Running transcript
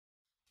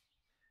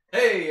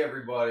Hey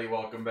everybody,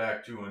 welcome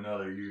back to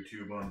another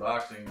YouTube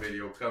unboxing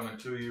video coming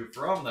to you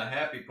from the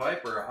Happy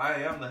Piper. I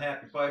am the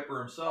Happy Piper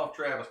himself,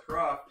 Travis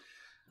Croft.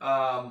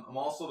 I'm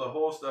also the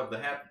host of the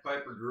Happy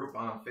Piper group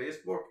on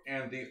Facebook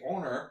and the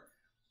owner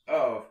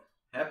of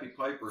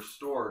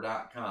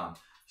HappyPiperStore.com.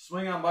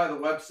 Swing on by the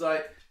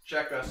website,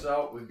 check us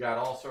out. We've got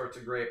all sorts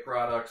of great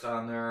products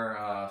on there.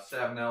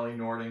 Savinelli,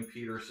 Nording,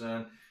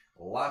 Peterson,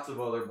 lots of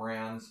other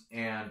brands,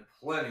 and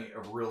plenty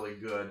of really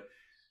good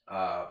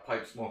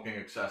pipe smoking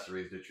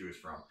accessories to choose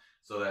from.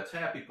 So that's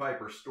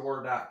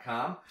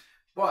HappyPiperStore.com.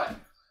 But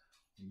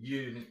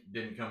you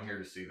didn't come here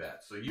to see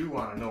that, so you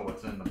want to know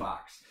what's in the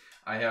box.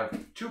 I have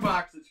two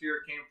boxes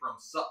here. Came from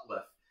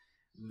Sutliff.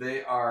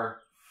 They are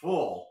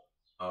full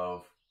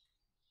of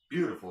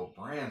beautiful,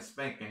 brand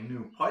spanking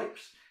new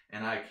pipes,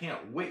 and I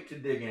can't wait to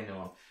dig into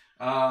them.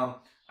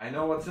 I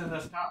know what's in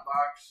this top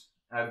box.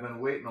 I've been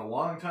waiting a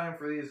long time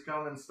for these to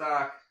come in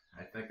stock.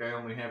 I think I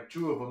only have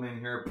two of them in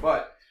here,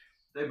 but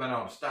they've been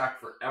out of stock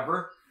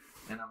forever,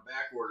 and I'm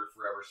back ordered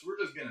forever. So we're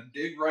just going to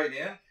dig right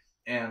in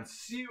and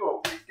see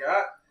what we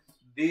got.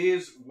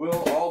 These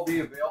will all be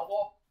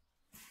available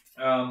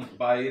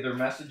by either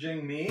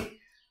messaging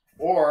me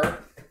or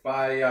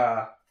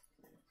by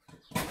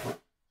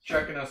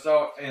checking us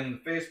out in the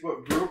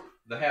Facebook group,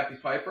 The Happy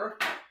Piper.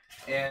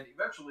 And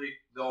eventually,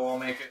 they'll all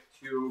make it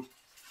to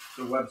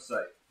the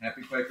website,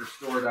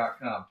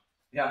 HappyPiperStore.com.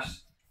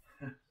 Yes,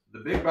 the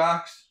big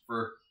box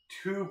for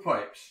two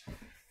pipes.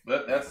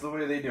 But that's the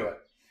way they do it.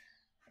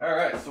 All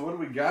right, so what do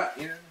we got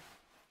in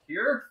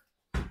here?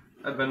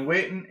 I've been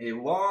waiting a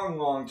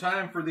long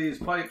time for these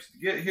pipes to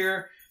get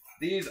here.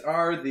 These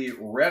are the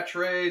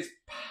Rattray's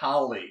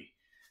Poly.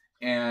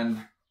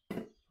 And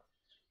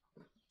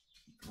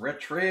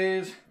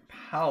Rattray's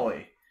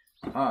Poly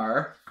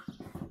are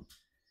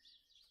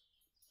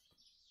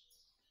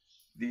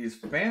these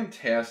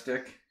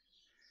fantastic,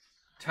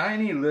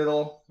 tiny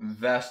little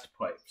vest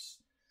pipes.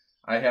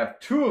 I have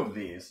two of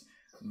these.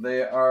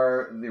 They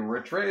are the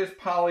Rattray's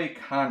Poly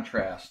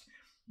Contrast.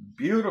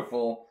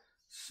 Beautiful,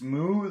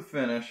 smooth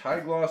finish,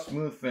 high gloss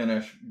smooth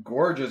finish,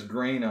 gorgeous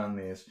grain on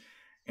these.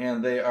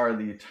 And they are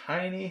the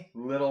tiny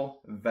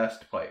little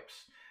vest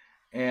pipes.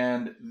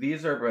 And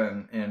these have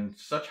been in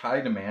such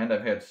high demand.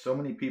 I've had so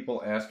many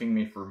people asking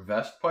me for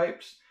vest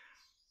pipes.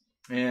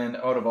 And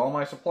out of all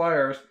my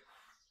suppliers,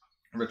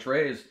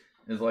 Rattray's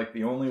is like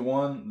the only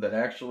one that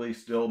actually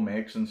still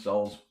makes and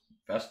sells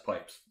vest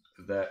pipes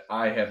that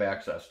I have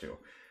access to.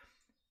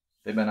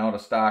 They've been out of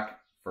stock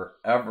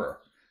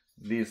forever.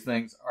 These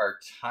things are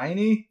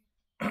tiny.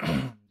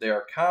 They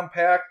are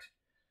compact,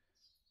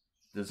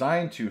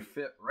 designed to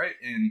fit right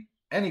in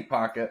any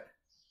pocket,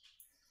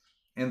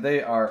 and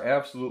they are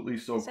absolutely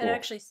so cool. Does that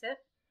actually sit?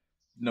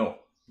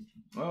 No.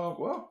 Oh,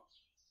 well,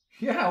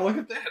 yeah, look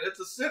at that. It's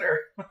a sitter.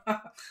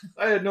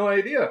 I had no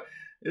idea.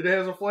 It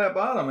has a flat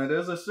bottom. It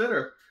is a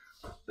sitter.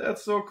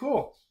 That's so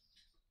cool.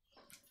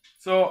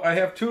 So I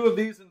have two of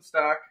these in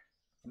stock.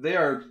 They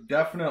are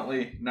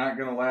definitely not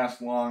going to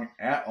last long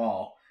at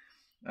all.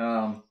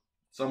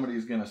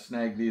 Somebody's going to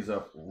snag these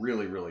up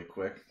really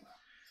quick.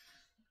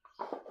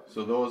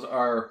 So those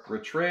are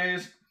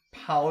Rattray's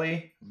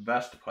Poly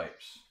Vest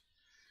Pipes.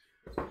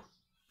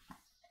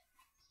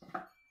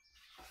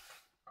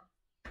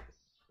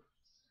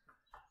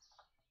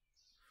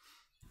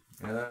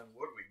 And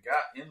what do we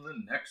got in the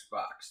next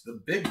box? The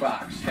big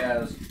box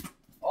has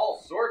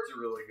all sorts of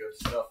really good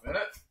stuff in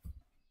it.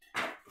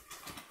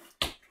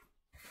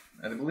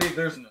 I believe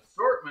there's an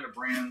assortment of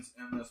brands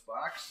in this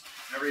box.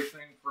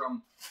 Everything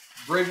from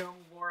Brigham,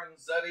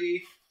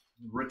 Lorenzetti,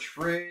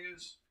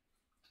 Rattray's.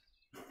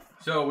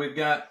 So we've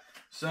got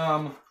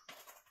some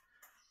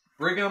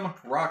Brigham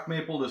Rock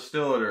Maple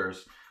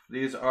Distillators.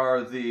 These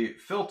are the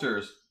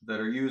filters that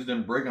are used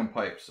in Brigham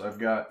pipes. I've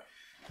got,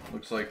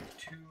 looks like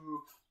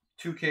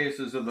two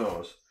cases of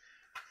those.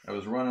 I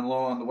was running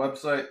low on the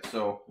website,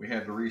 so we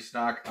had to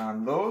restock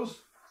on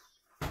those.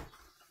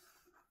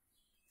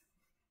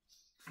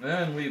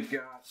 Then we've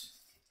got,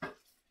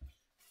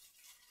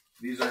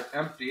 these are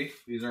empty.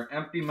 These are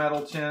empty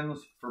metal tins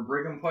for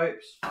Brigham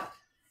pipes. Oh,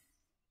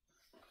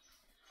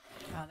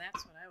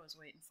 that's what I was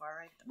waiting for,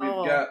 right?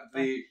 We've got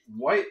the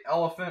White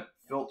Elephant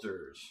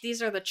filters.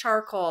 These are the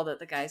charcoal that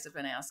the guys have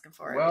been asking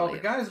for, Well, the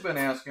guys have been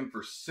asking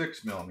for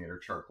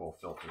 6mm charcoal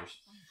filters.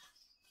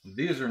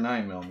 These are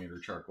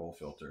 9mm charcoal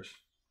filters.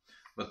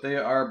 But they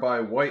are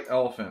by White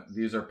Elephant.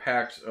 These are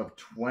packs of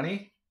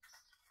 20.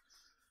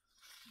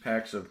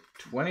 Packs of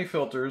 20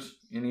 filters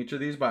in each of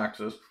these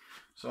boxes.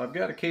 So I've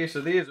got a case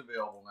of these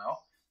available now.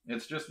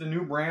 It's just a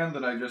new brand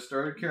that I just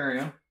started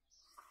carrying.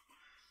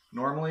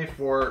 Normally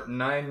for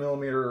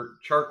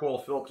 9mm charcoal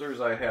filters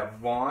I have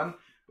Vaughn,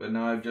 but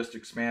now I've just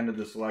expanded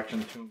the selection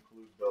to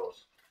include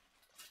those.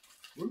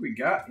 What do we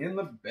got in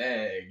the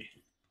bag?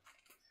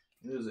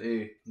 It is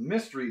a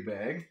mystery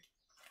bag.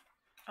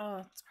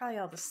 Oh, it's probably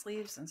all the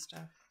sleeves and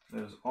stuff. It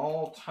is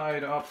all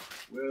tied up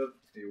with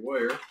a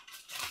wire.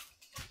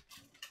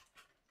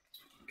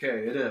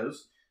 Okay, it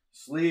is.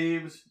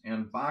 Sleeves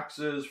and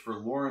boxes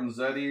for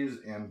Lorenzetti's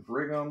and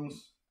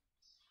Brigham's.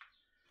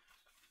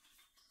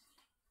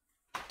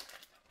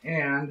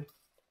 And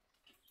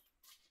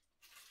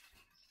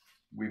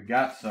we've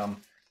got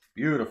some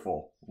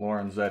beautiful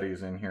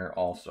Lorenzettis in here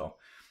also.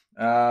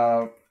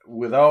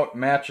 Without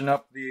matching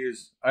up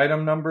these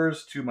item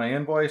numbers to my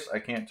invoice, I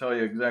can't tell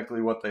you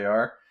exactly what they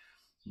are.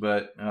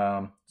 But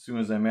as soon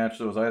as I match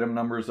those item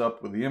numbers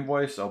up with the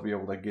invoice, I'll be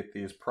able to get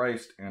these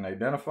priced and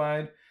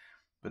identified.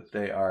 But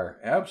they are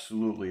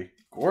absolutely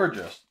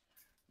gorgeous.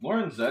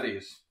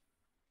 Lorenzettis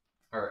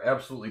are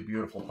absolutely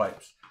beautiful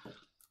pipes.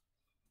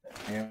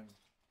 And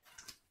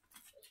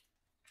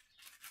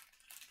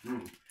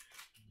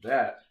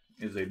that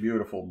is a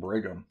beautiful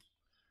Brigham.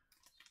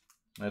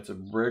 That's a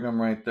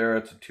Brigham right there.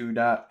 It's a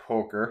 2-dot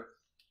poker.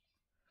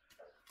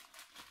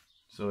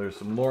 So there's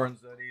some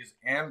Lorenzettis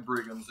and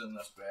Brighams in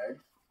this bag.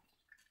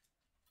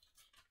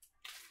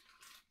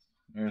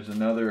 There's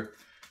another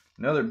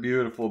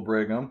beautiful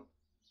Brigham.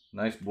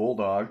 Nice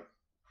bulldog.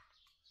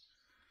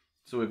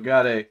 So we've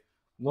got a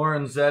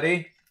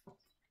Lorenzetti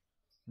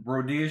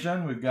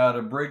Rhodesian. We've got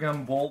a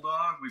Brigham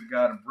bulldog. We've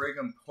got a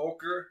Brigham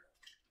poker.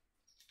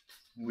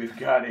 We've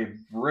got a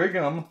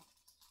Brigham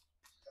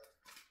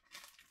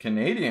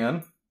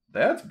Canadian.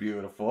 That's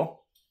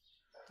beautiful.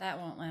 That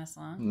won't last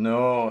long.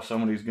 No,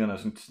 somebody's going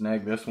to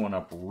snag this one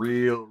up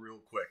real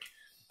quick.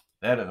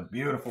 That is a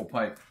beautiful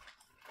pipe.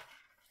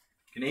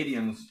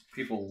 Canadians,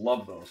 people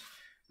love those.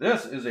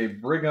 This is a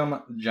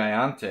Brigham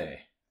Giante.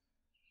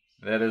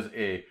 That is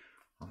a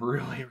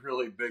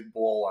really big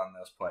bowl on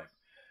this pipe.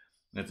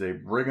 It's a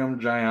Brigham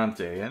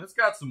Giante, and it's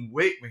got some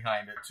weight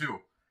behind it too.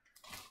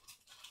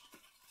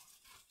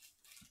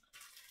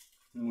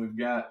 And we've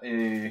got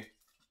a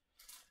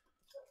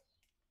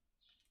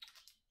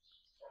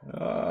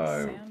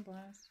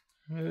Sandblast.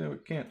 we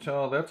can't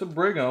tell. That's a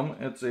Brigham.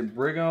 It's a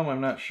Brigham.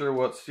 I'm not sure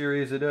what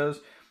series it is,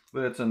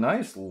 but it's a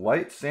nice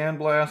light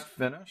sandblast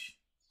finish.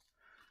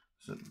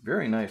 It's a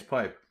very nice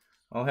pipe.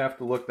 I'll have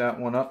to look that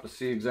one up to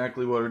see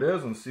exactly what it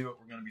is and see what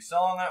we're going to be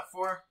selling that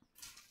for.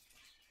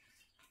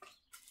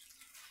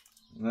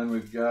 And then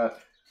we've got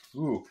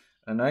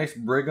a nice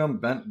Brigham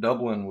bent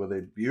Dublin with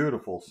a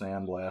beautiful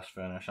sandblast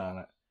finish on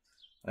it.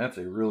 That's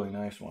a really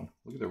nice one.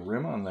 Look at the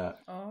rim on that.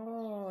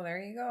 Oh, there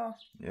you go.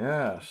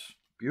 Yes.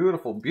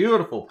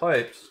 Beautiful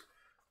pipes.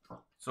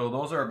 So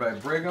those are by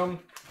Brigham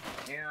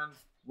and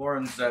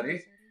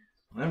Lorenzetti.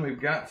 And then we've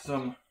got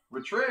some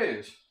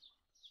Rattrays.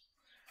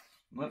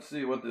 Let's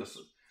see what this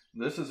is.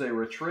 This is a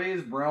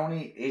Rattray's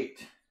Brownie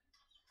 8.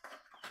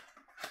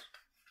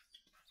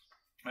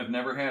 I've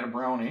never had a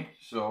brownie,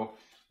 so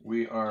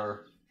we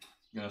are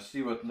going to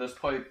see what this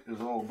pipe is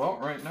all about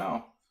right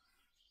now.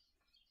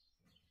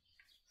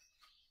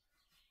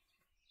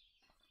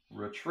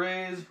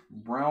 Rattray's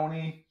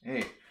Brownie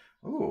 8.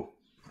 Ooh,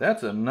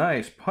 that's a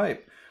nice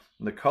pipe.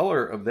 The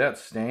color of that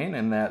stain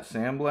and that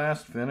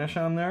sandblast finish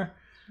on there,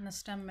 and the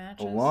stem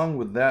matches, along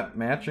with that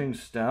matching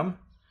stem,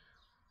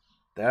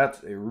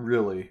 that's a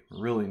really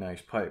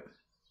nice pipe.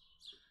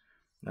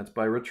 That's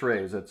by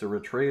Rattray's. That's a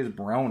Rattray's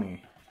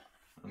Brownie.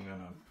 I'm going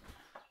to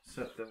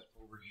set that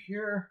over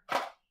here.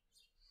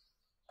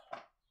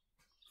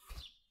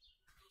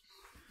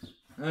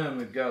 And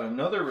we've got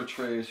another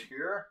Rattray's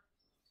here.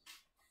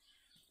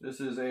 This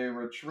is a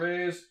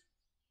Rattray's,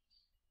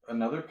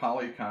 another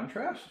poly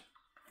contrast.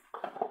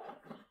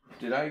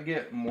 Did I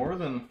get more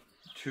than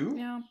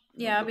 2?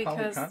 Yeah,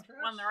 because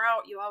when they're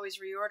out, you always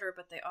reorder,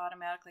 but they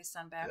automatically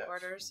send back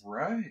orders.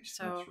 Right.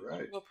 So that's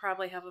right. We'll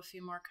probably have a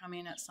few more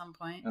coming at some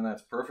point. And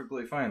that's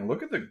perfectly fine.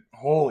 Look at the,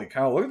 holy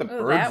cow, look at the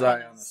bird's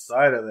eye on the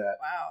side of that.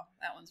 Wow,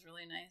 that one's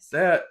really nice.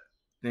 The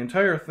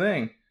entire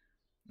thing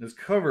is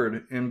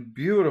covered in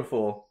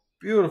beautiful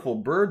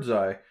bird's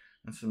eye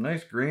and some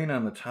nice green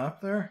on the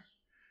top there.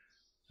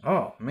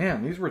 Oh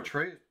man, these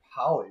Rattray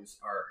polys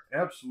are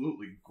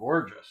absolutely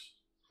gorgeous.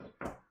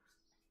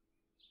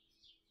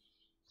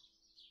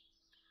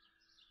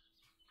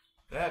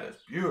 That is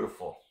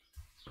beautiful.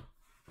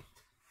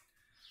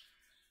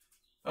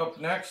 Up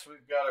next,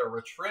 we've got a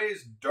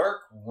Rattray's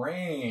Dark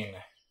Rain.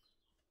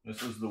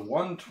 This is the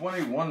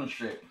 121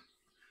 shape.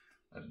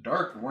 A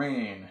Dark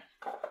Rain,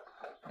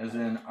 as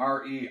in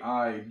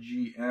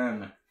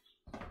R-E-I-G-N.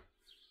 I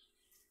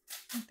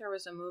think there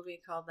was a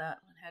movie called that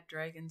one, had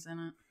dragons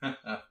in it.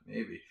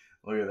 Maybe.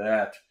 Look at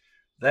that.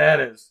 That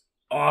is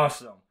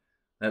awesome.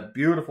 That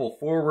beautiful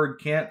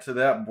forward cant to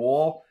that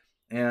bowl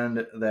and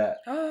that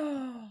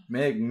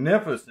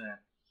magnificent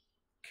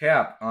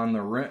cap on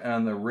the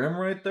rim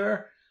right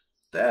there.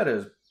 That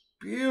is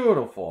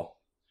beautiful.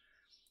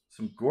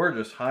 Some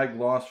gorgeous high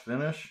gloss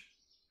finish.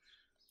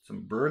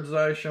 Some bird's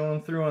eye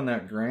showing through on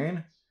that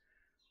grain.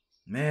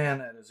 Man,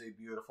 that is a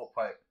beautiful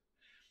pipe.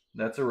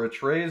 That's a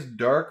Rattray's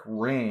Dark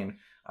Rain.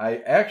 I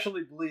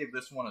actually believe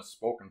this one is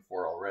spoken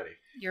for already.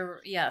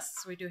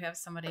 Yes, we do have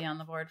somebody on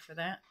the board for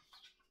that.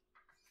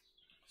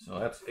 So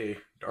that's a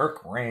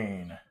Dark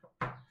Rain.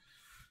 As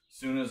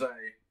soon as I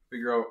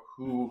figure out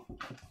who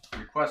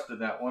requested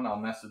that one, I'll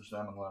message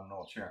them and let them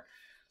know it's here.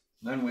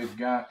 Then we've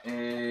got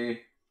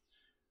a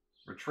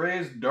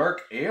Rattray's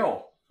Dark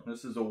Ale.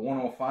 This is a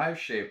 105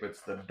 shape.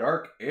 It's the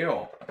Dark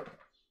Ale.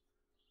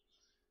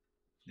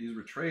 These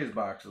Rattray's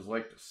boxes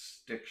like to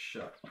stick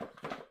shut.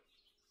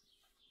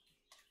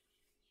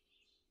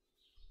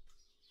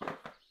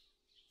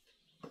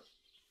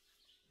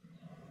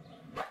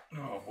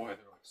 Oh boy,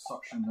 they're like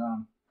suctioned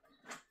on.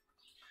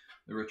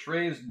 The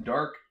Rattray's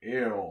Dark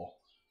Ale.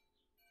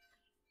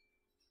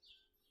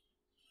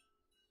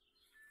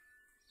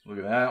 Look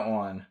at that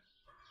one.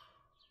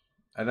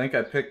 I think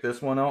I picked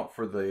this one out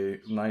for the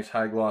nice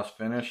high gloss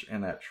finish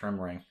and that trim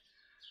ring.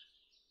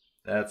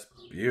 That's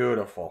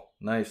beautiful.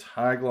 Nice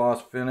high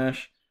gloss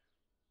finish.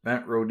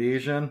 Bent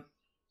Rhodesian.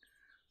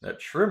 That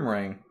trim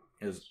ring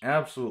is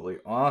absolutely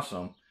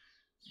awesome.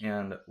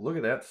 And look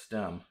at that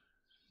stem.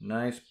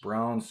 Nice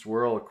brown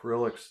swirl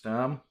acrylic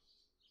stem.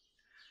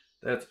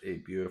 That's a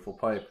beautiful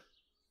pipe.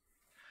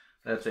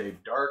 That's a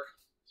dark...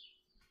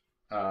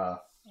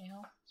 Ale.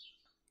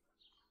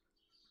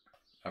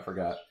 I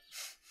forgot.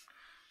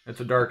 It's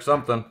a dark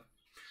something.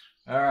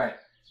 Alright.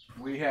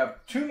 We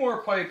have 2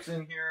 more pipes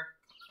in here.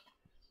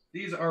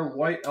 These are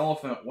White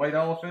Elephant. White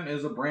Elephant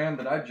is a brand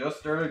that I just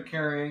started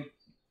carrying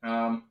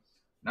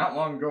not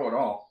long ago at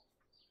all.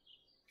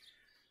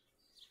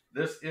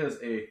 This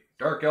is a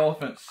Dark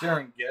Elephant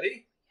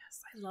Serengeti.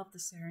 Yes, I love the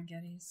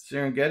Serengetis.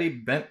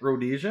 Serengeti Bent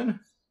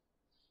Rhodesian.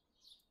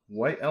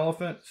 White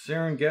Elephant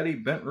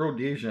Serengeti Bent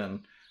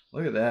Rhodesian.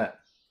 Look at that.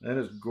 That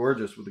is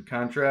gorgeous with the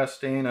contrast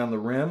stain on the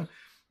rim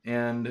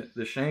and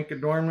the shank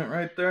adornment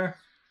right there.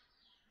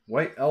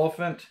 White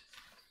Elephant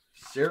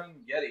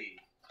Serengeti.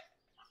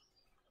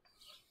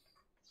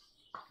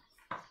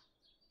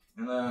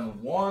 And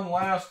then one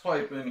last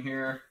pipe in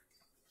here.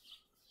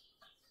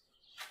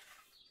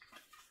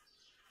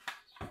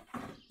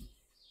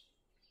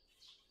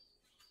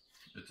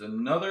 It's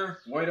another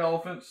White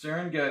Elephant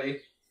Serengeti.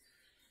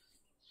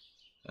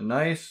 A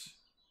nice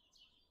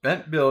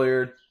bent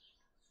billiard.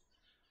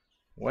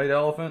 White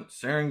Elephant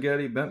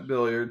Serengeti bent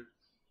billiard.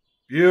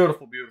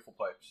 Beautiful, beautiful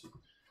pipes.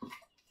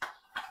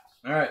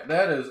 Alright,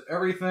 that is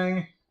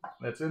everything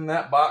that's in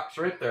that box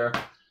right there.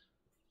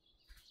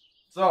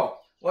 So,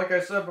 like I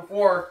said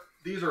before,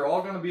 these are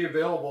all going to be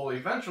available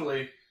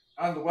eventually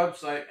on the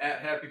website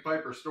at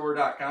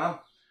happypiperstore.com.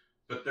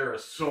 But there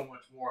is so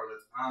much more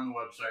that's on the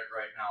website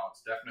right now.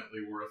 It's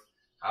definitely worth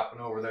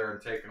hopping over there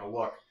and taking a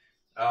look.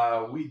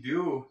 We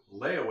do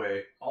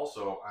layaway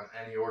also on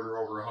any order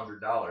over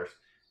 $100.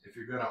 If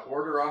you're going to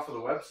order off of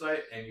the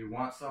website and you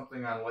want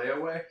something on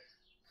layaway,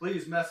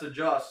 please message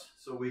us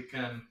so we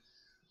can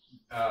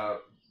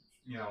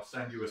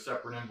send you a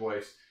separate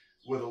invoice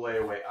with a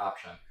layaway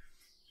option.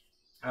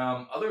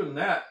 Other than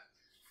that,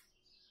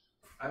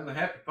 I'm the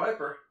Happy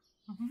Piper.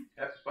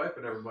 Happy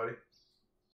piping, everybody.